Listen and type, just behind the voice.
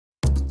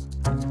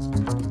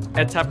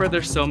At Tepper,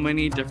 there's so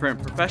many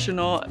different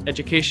professional,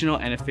 educational,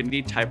 and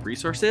affinity type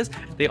resources.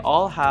 They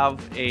all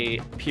have a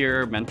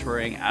peer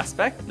mentoring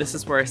aspect. This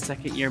is where a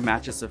second year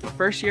matches with a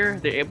first year.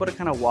 They're able to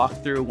kind of walk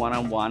through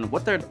one-on-one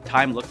what their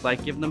time looked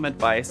like, give them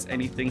advice,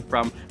 anything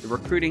from the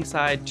recruiting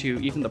side to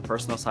even the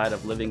personal side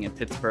of living in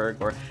Pittsburgh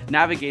or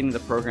navigating the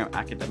program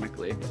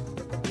academically.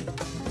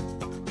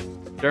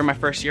 During my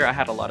first year, I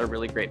had a lot of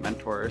really great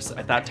mentors.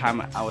 At that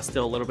time, I was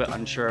still a little bit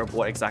unsure of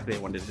what exactly I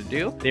wanted to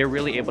do. They were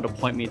really able to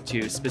point me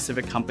to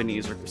specific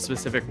companies or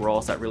specific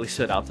roles that really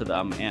stood out to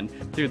them. And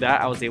through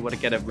that, I was able to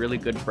get a really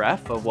good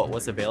breadth of what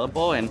was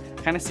available and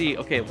kind of see,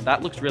 okay, well,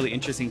 that looks really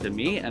interesting to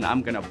me and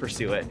I'm gonna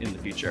pursue it in the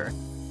future.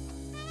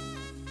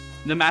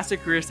 The Master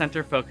Career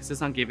Center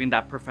focuses on giving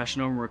that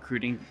professional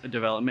recruiting,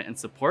 development, and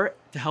support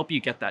to help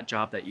you get that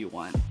job that you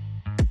want.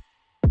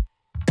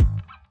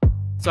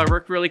 So I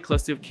worked really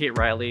closely with Kate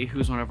Riley,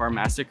 who's one of our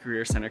Master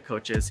Career Center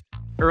coaches.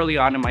 Early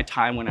on in my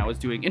time when I was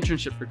doing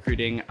internship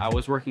recruiting, I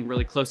was working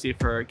really closely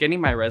for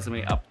getting my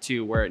resume up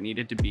to where it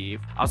needed to be.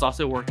 I was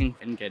also working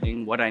in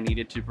getting what I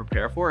needed to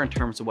prepare for in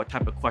terms of what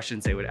type of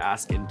questions they would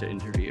ask into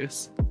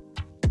interviews.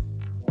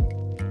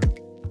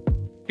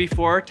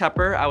 Before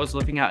Tepper, I was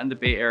living out in the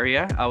Bay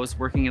Area. I was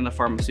working in the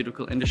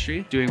pharmaceutical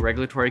industry, doing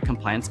regulatory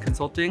compliance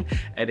consulting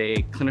at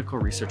a clinical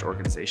research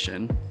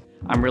organization.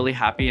 I'm really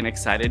happy and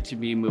excited to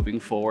be moving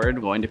forward,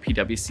 going to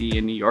PwC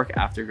in New York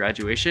after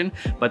graduation,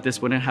 but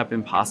this wouldn't have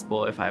been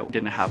possible if I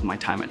didn't have my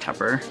time at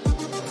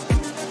Tepper.